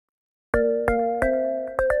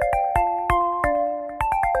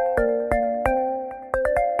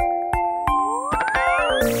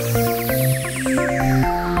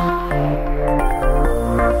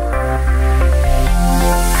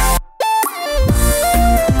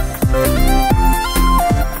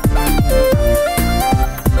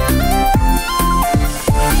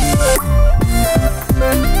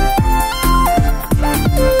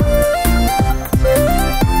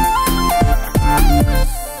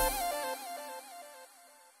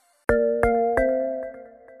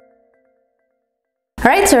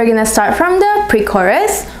Alright, so we're gonna start from the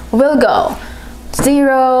pre-chorus. We'll go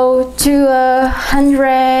 0 to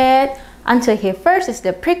 100 until here. First is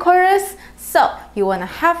the pre-chorus. So you wanna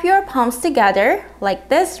have your palms together like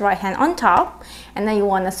this, right hand on top, and then you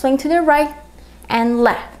wanna swing to the right and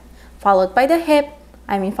left, followed by the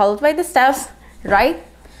followed by the steps, right,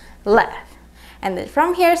 left, and then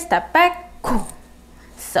from here step back.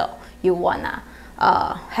 So you wanna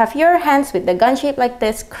have your hands with the gun shape like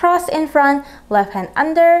this, cross in front, left hand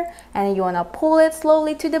under, and you want to pull it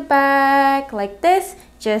slowly to the back like this,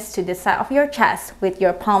 just to the side of your chest with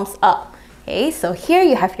your palms up. Okay, so here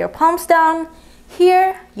you have your palms down,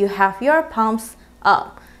 here you have your palms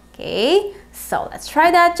up. Okay, so let's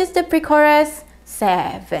try that, just the pre-chorus.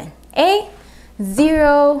 7, 8,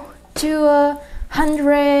 0 to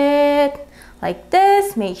 100 like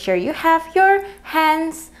this. Make sure you have your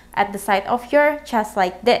hands at the side of your chest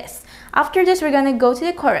like this. After this, we're gonna go to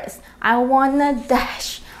the chorus. I wanna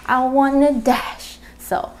dash, I wanna dash.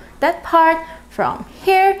 So that part from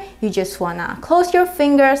here, you just wanna close your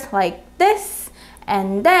fingers like this,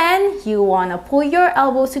 and then you wanna pull your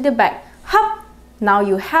elbows to the back. Hop! Now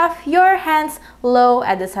you have your hands low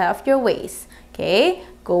at the side of your waist. Okay,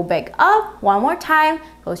 go back up one more time,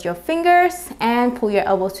 close your fingers and pull your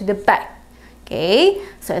elbows to the back. Okay,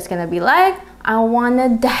 so it's gonna be like, I wanna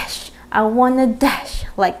dash, I wanna dash,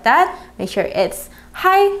 like that. Make sure it's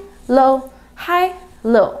high, low,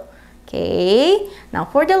 okay. Now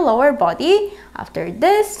for the lower body, after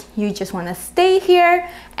this, you just wanna stay here,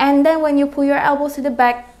 and then when you pull your elbows to the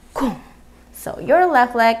back, so your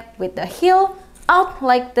left leg with the heel out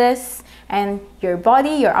like this, and your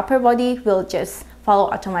body, your upper body will just follow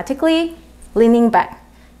automatically, leaning back.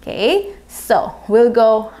 Okay, so we'll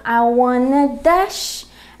go, I wanna dash,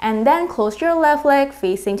 and then close your left leg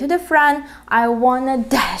facing to the front, I wanna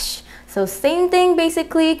dash. So same thing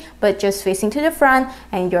basically, but just facing to the front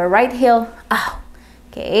and your right heel out.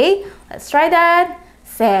 Okay, let's try that.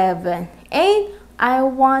 7, 8, I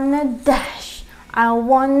wanna dash, I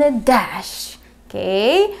wanna dash.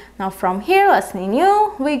 Okay, now from here, let's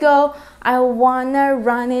renew. We go, I wanna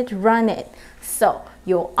run it, run it. So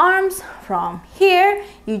your arms from here,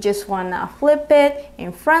 you just wanna flip it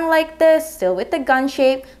in front like this, still with the gun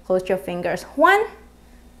shape. Close your fingers. 1,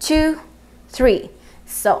 2, 3.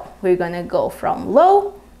 So we're gonna go from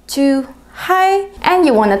low to high, and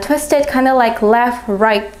you wanna twist it kind of like left,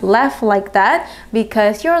 right, left like that,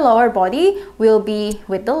 because your lower body will be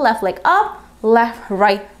with the left leg up, left,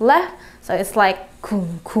 right, left. So it's like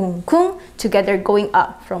kum, kum, kum, together going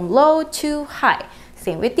up from low to high.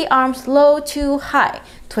 Same with the arms, low to high.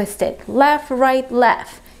 Twist it left, right,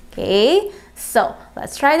 left. Okay, so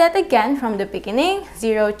let's try that again from the beginning.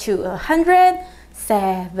 0 to 100.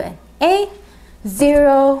 7, 8,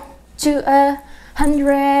 0 to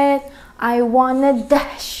 100. I wanna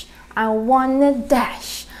dash, I wanna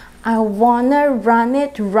dash, I wanna run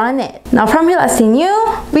it, run it. Now from here, let's see new.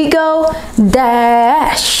 We go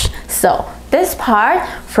dash. So this part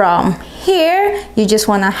from here, you just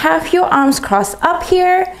want to have your arms crossed up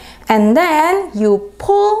here, and then you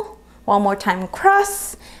pull one more time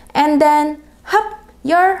cross, and then hop,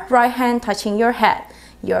 your right hand touching your head,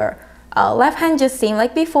 your left hand just same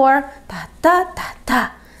like before, ta ta ta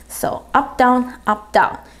ta. So up down,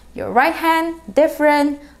 your right hand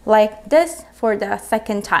different like this for the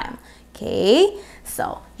second time. Okay,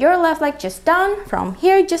 so your left leg just down, from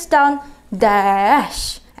here just down,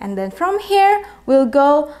 dash. And then from here, we'll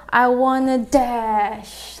go, I wanna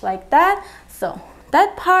dash, like that. So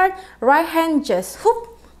that part, right hand just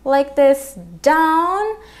whoop, like this,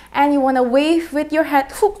 down. And you wanna wave with your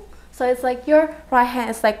head, whoop. So it's like your right hand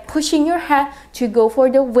is like pushing your head to go for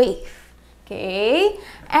the wave. Okay,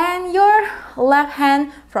 and your left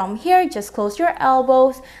hand from here, just close your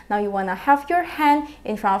elbows. Now you wanna have your hand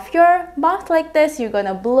in front of your mouth like this. You're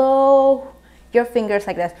gonna blow your fingers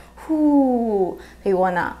like this. So you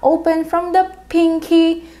wanna open from the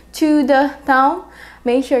pinky to the thumb.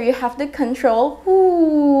 Make sure you have the control.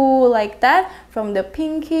 Like that, from the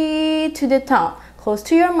pinky to the thumb. Close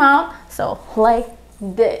to your mouth. So like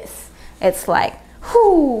this. It's like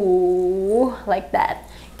like that.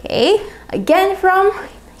 Okay. Again from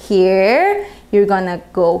here, you're gonna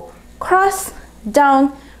go cross,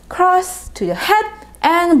 down, cross to the head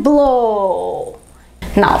and blow.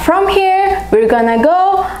 Now from here, we're gonna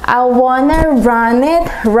go, I wanna run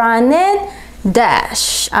it,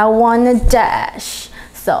 dash. I wanna dash.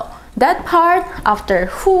 So that part,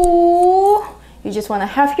 after you just wanna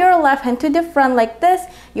have your left hand to the front like this.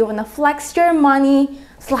 You wanna flex your money,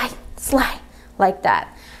 slide, slide, like that.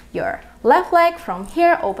 Your left leg from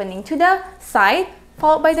here, opening to the side,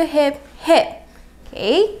 followed by the hip.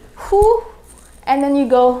 Okay, and then you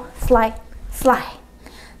go slide, slide.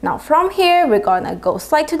 Now from here, we're gonna go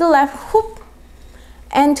slide to the left, whoop,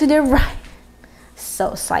 and to the right.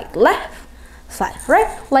 So slide left, slide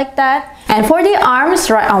right, like that. And for the arms,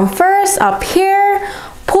 right arm first, up here,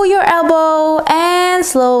 pull your elbow and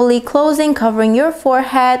slowly closing, covering your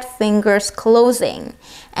forehead, fingers closing.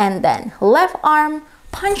 And then left arm,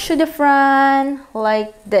 punch to the front,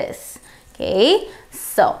 like this. Okay,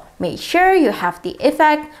 so make sure you have the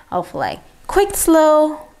effect of like quick,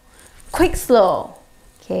 slow, quick, slow.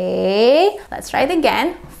 Okay, let's try it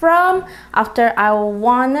again. From after I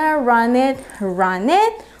wanna run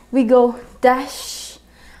it, we go dash.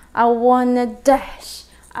 I wanna dash.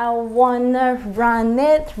 I wanna run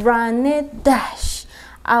it, dash.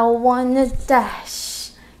 I wanna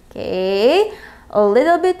dash. Okay, a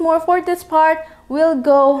little bit more for this part. We'll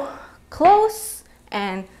go close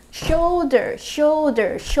and shoulder,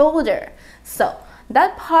 shoulder, shoulder. So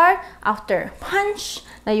that part, after punch,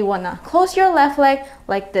 now you wanna close your left leg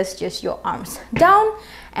like this, just your arms down,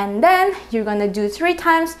 and then you're gonna do 3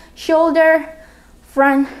 times shoulder,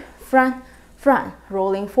 front, front, front,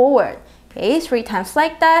 rolling forward. Okay, 3 times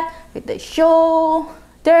like that with the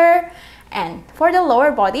shoulder. And for the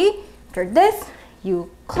lower body, after this, you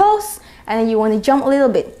close and then you wanna jump a little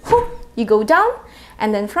bit. Whoop, you go down,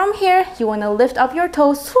 and then from here, you wanna lift up your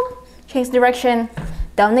toes, whoop, change direction,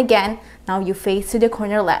 down again. Now you face to the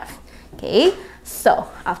corner left. Okay, so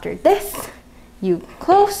after this, you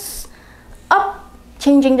close, up,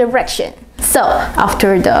 changing direction. So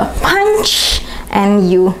after the punch and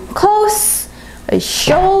you close, a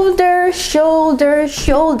shoulder, shoulder,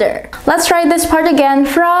 shoulder. Let's try this part again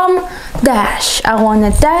from dash. I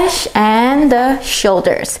wanna dash and the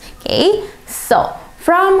shoulders. Okay, so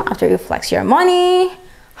from after you flex your money,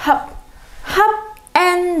 hop, hop,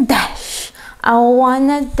 and dash. I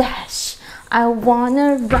wanna dash. I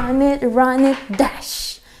wanna run it,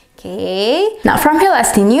 dash. Okay, now from here,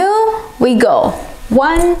 let's continue. We go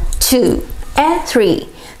 1, 2, and 3.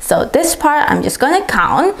 So this part, I'm just gonna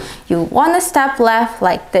count. You wanna step left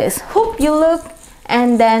like this. Whoop, you look,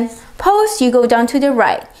 and then pose, you go down to the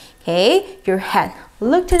right. Okay, your head,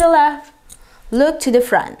 look to the left, look to the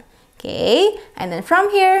front. Okay, and then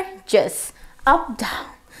from here, just up, down.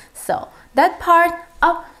 So that part,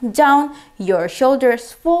 up, down, your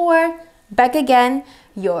shoulders forward, back again,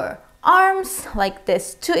 your arms like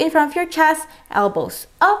this, 2 in front of your chest, elbows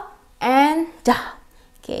up and down.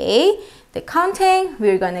 Okay, the counting,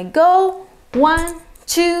 we're gonna go 1,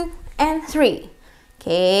 2, and 3.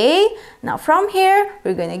 Okay, now from here,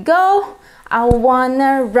 we're gonna go, I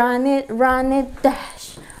wanna run it,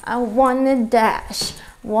 dash. I wanna dash.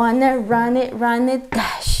 Wanna run it,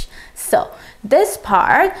 dash. So this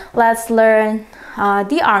part, let's learn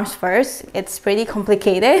the arms first. It's pretty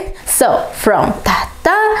complicated. So from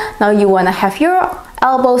ta-ta, now you wanna have your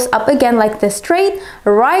elbows up again like this straight.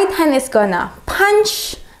 Right hand is gonna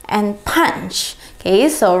punch and punch. Okay,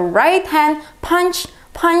 so right hand punch,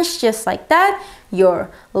 punch, just like that.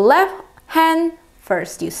 Your left hand,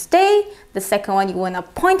 first you stay. The second one, you wanna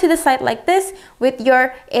point to the side like this with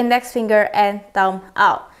your index finger and thumb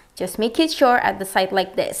out. Just make it sure at the side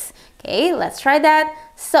like this. Okay, let's try that.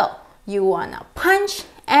 So you wanna punch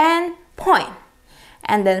and point.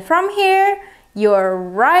 And then from here, your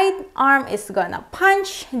right arm is gonna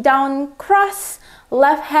punch down, cross,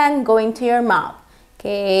 left hand going to your mouth.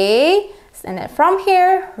 Okay, and then from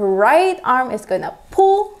here, right arm is gonna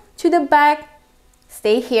pull to the back,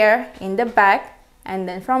 stay here in the back, and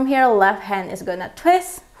then from here, left hand is gonna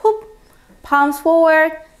twist, whoop, palms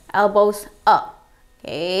forward, elbows up.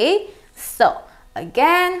 Okay, so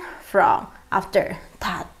again, from after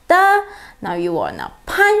ta-ta, now you wanna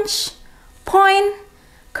punch, point,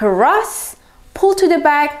 cross, pull to the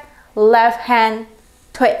back, left hand,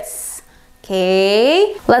 twist.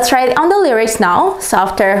 Okay, let's try it on the lyrics now. So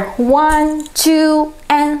after 1, 2,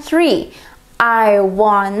 and 3, I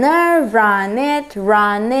wanna run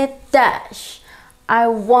it, dash. I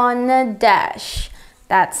wanna dash.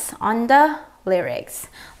 That's on the lyrics.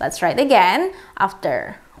 Let's try it again.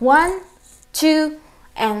 After 1, 2,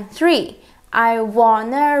 and 3, I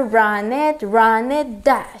wanna run it,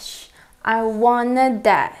 dash. I wanna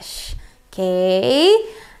dash. Okay,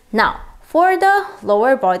 now for the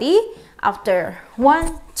lower body, after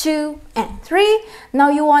 1, 2, and 3, now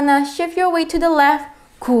you wanna shift your weight to the left,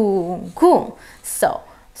 cool, cool. So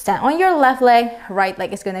stand on your left leg, right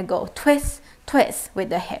leg is gonna go twist, twist with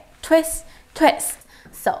the hip, twist, twist.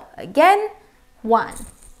 So again, 1,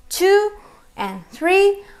 2, and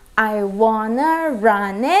 3, I wanna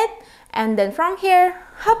run it. And then from here,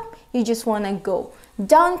 hop, you just wanna go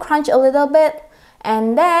down, crunch a little bit,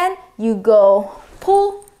 and then you go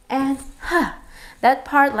pull and ha. that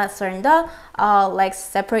part, let's learn the legs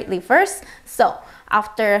separately first. So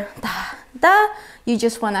after da, you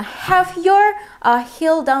just want to have your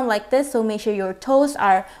heel down like this. So make sure your toes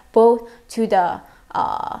are both to the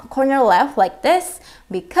corner left like this,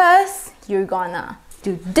 because you're gonna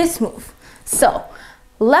do this move. So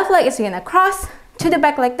left leg is gonna cross to the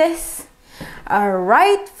back like this.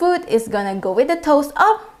 Right foot is gonna go with the toes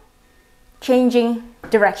up, changing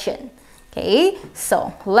direction. Okay,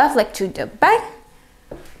 so left leg to the back,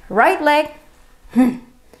 right leg.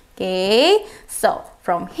 Okay, so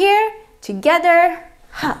from here together,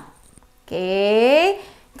 okay,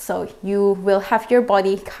 so you will have your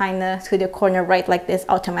body kind of to the corner right like this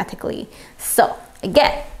automatically. So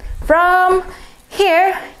again, from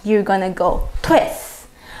here you're gonna go twist.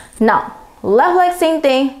 Now left leg, same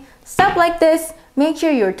thing, step like this, make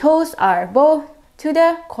sure your toes are both to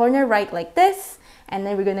the corner right like this, and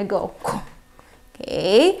then we're gonna go.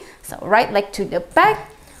 Okay, so right leg to the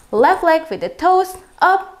back, left leg with the toes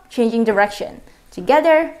up, changing direction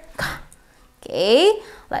together. Okay,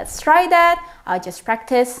 let's try that. I'll just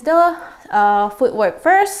practice the footwork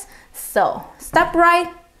first. So step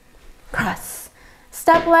right, cross,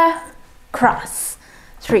 step left, cross.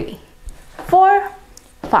 3, 4,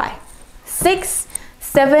 5, 6,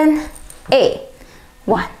 7, 8.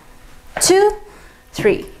 1, 2,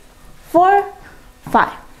 3, 4,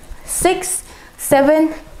 5, 6,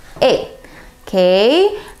 7, 8.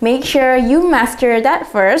 Okay, make sure you master that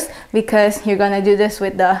first, because you're gonna do this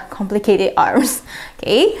with the complicated arms.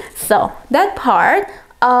 Okay, so that part,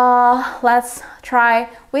 let's try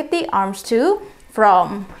with the arms too.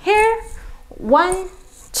 From here, 1,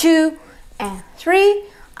 2, and 3.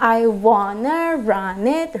 I wanna run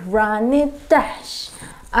it, dash.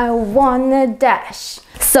 I wanna dash.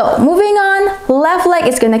 So moving on, left leg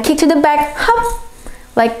is gonna kick to the back, hop,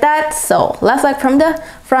 like that. So left leg from the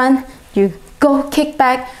front, you go kick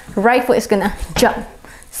back, right foot is gonna jump.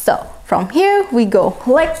 So from here we go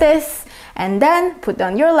like this, and then put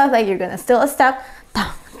down your left leg, you're gonna still a step,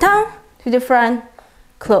 down, down to the front,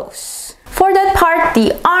 close. For that part,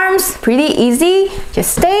 the arms, pretty easy,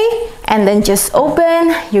 just stay and then just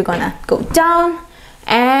open. You're gonna go down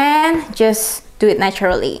and just do it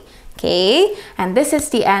naturally. Okay, and this is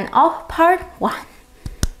the end of part 1.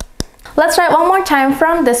 Let's try it one more time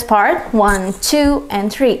from this part. 1, 2,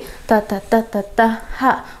 and 3. Da da da da da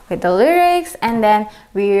ha. With the lyrics, and then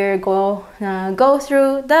we're gonna go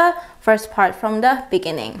through the first part from the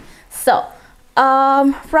beginning. So,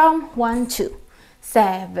 from 1, 2,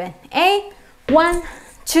 7, 8. 1,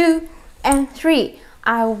 2, and 3.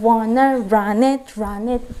 I wanna run it,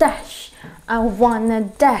 dash. I wanna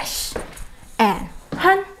dash, and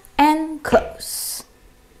run and close.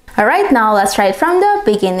 Alright, now let's try it from the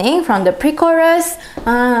beginning, from the pre-chorus,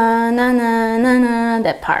 na na na na,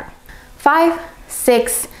 that part. 5,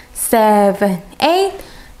 6, 7, 8,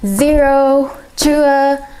 0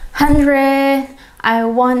 to 100. I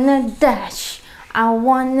wanna dash, I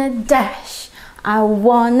wanna dash. I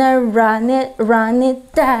wanna run it,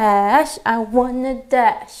 dash. I wanna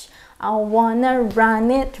dash. I wanna run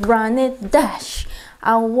it, dash.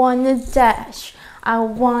 I wanna dash. I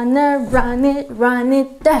wanna run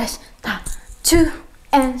it, dash. 2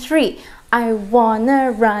 and 3. I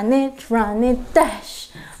wanna run it, dash.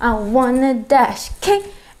 I wanna dash,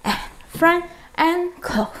 kick and front and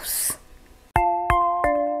close.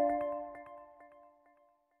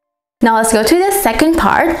 Now let's go to the second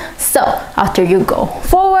part. So after you go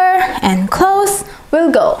forward and close, we'll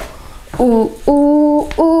go ooh, ooh,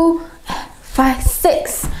 ooh, 5,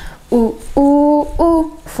 6, ooh, ooh,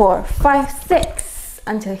 ooh, 4, 5, 6,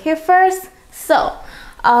 until here first. So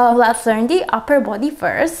let's learn the upper body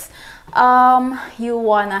first. You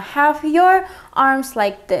wanna have your arms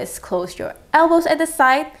like this, close your elbows at the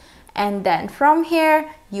side, and then from here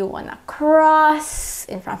you wanna cross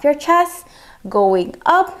in front of your chest, going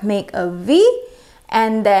up, make a V,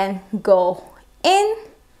 and then go in,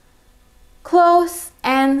 close,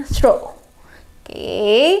 and throw.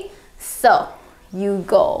 Okay, so you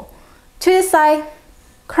go to the side,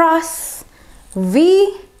 cross,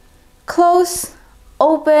 V, close,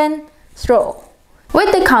 open, throw.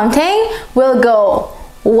 With the counting, we'll go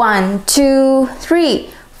 1, 2,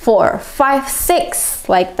 3, 4, 5, 6,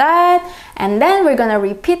 like that, and then we're gonna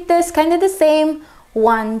repeat this kind of the same.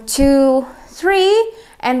 1, 2, 3,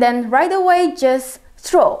 and then right away just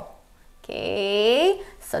throw. Okay,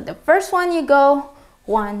 so the first one you go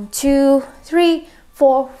 1, 2, 3,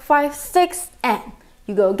 4, 5, 6, and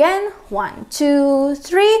you go again 1, 2,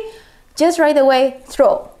 3, just right away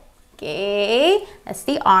throw. Okay, that's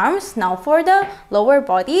the arms. Now for the lower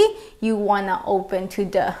body, you wanna open to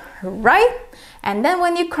the right, and then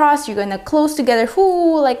when you cross, you're gonna close together,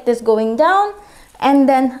 like this, going down, and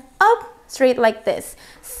then up, straight like this.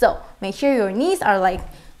 So make sure your knees are like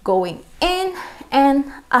going in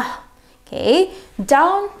and up. Okay,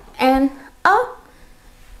 down and up,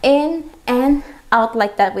 in and out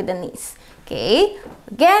like that with the knees. Okay,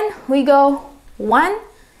 again, we go 1,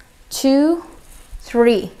 2,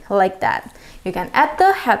 3, like that. You can add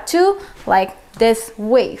the head too, like this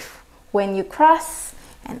wave when you cross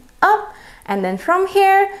and up, and then from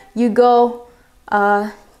here you go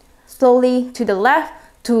slowly to the left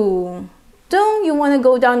to down. You want to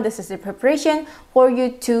go down. This is the preparation for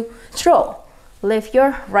you to throw. Lift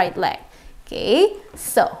your right leg. Okay,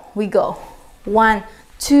 so we go 1,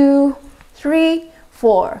 2, 3,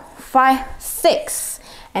 4, 5, 6,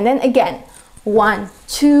 and then again 1,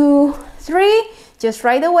 2, 3, just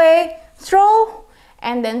right away, throw,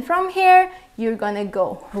 and then from here, you're gonna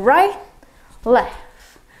go right, left.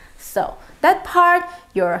 So that part,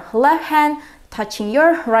 your left hand touching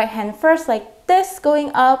your right hand first like this,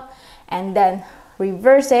 going up, and then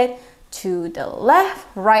reverse it to the left,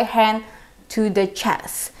 right hand to the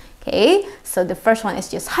chest. Okay, so the first one is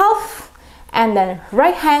just half, and then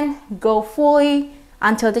right hand go fully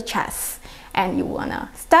until the chest. And you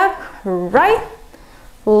wanna step right,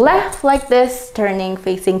 left like this, turning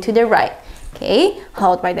facing to the right. Okay,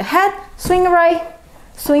 hold by the head, swing right,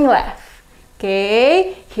 swing left.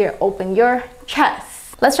 Okay, here open your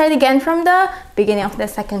chest. Let's try it again from the beginning of the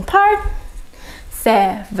second part.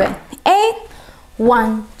 7, 8,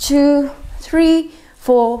 1, 2, 3,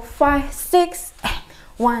 4, 5, 6, and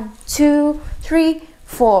 1, 2, 3,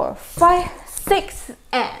 4, 5, 6,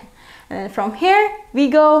 and then from here we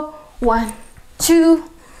go 1, 2,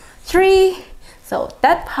 3. So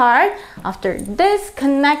that part, after this,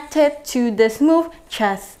 connected to this move,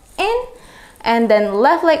 chest in, and then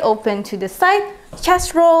left leg open to the side,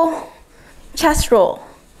 chest roll, chest roll.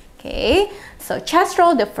 Okay, so chest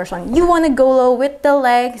roll, the first one, you want to go low with the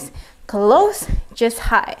legs, close, just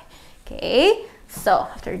high. Okay, so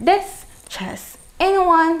after this, chest in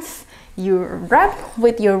once, you wrap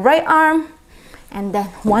with your right arm, and then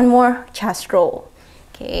one more chest roll.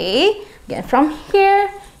 Okay, again from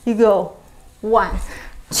here, you go 1,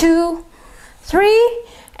 2, 3,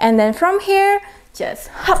 and then from here, just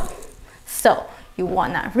hop. So you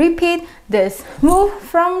wanna repeat this move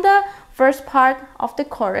from the first part of the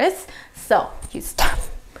chorus. So you stop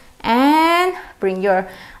and bring your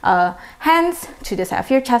hands to the side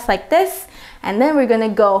of your chest like this, and then we're gonna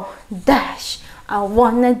go dash. I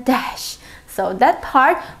wanna dash. So that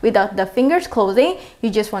part, without the fingers closing,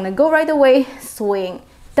 you just wanna go right away, swing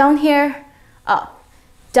down here, up,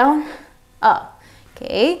 down, up.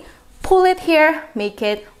 Okay, pull it here, make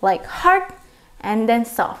it like hard and then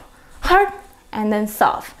soft, hard and then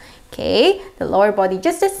soft. Okay, the lower body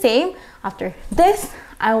just the same. After this,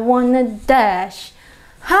 I wanna dash,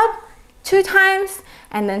 hop 2 times,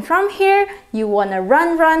 and then from here you wanna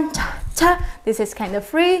run, run, cha cha. This is kind of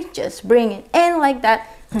free, just bring it in like that.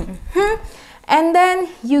 And then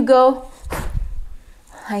you go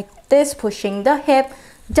like this, pushing the hip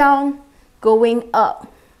down, going up.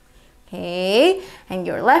 Okay, and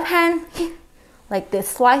your left hand like this,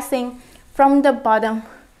 slicing from the bottom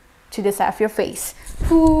to the side of your face.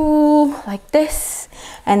 Ooh, like this,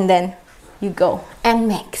 and then you go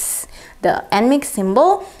Nmixx. The Nmixx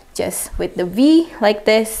symbol, just with the V like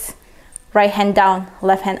this, right hand down,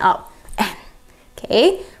 left hand up, and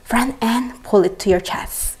okay, front and pull it to your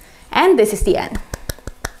chest. And this is the end.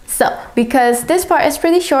 So because this part is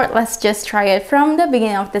pretty short, let's just try it from the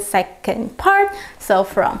beginning of the second part. So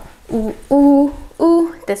from ooh, ooh,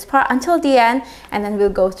 ooh, this part until the end, and then we'll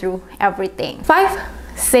go through everything. 5,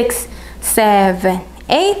 6, 7,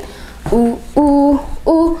 8, ooh, ooh,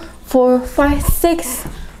 ooh, 4, 5, 6,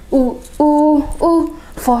 ooh, ooh, ooh,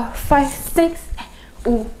 4, 5, 6,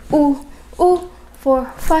 ooh, ooh, ooh, 4,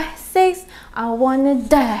 5, 6, I wanna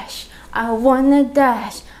dash, I wanna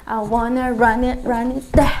dash, I wanna run it,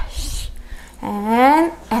 dash,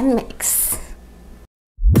 and Nmixx.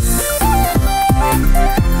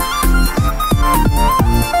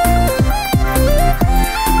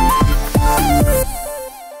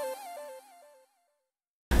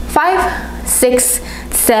 Five, 6,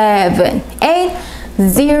 7, 8,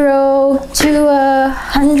 0 to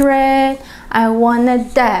 100. I wanna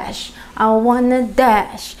dash, I wanna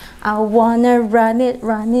dash, I wanna run it,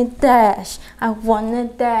 dash. I wanna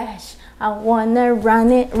dash, I wanna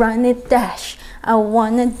run it, dash. I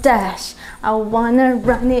wanna dash, I wanna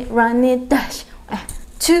run it, dash.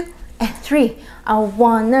 2 and 3. I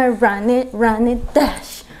wanna run it,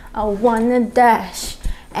 dash. I wanna dash.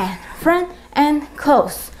 And front and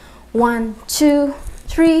close. 1, 2,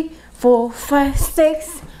 3, 4, 5,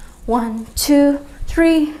 6. 1, 2,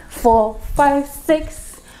 3, 4, 5,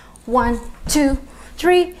 6. 1, 2,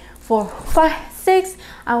 3, 4, 5, 6.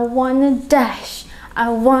 I wanna dash. I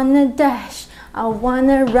wanna dash. I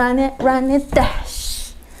wanna run it,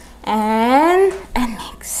 dash. And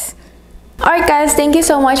Nmixx. Alright guys, thank you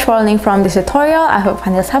so much for learning from this tutorial. I hope I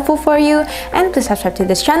find this helpful for you, and please subscribe to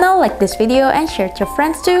this channel, like this video, and share it to your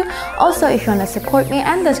friends too. Also, if you want to support me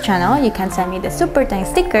and this channel, you can send me the super thanks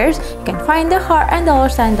stickers. You can find the heart and dollar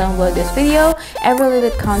sign down below this video. Every little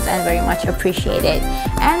bit counts and very much appreciated.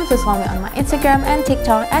 And please follow me on my Instagram and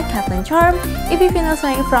TikTok at Kathleen Charm. If you feel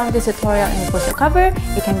something from this tutorial and you post a cover,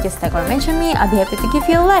 you can just tag or mention me. I'll be happy to give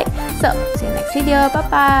you a like. So see you next video. Bye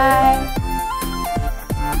bye.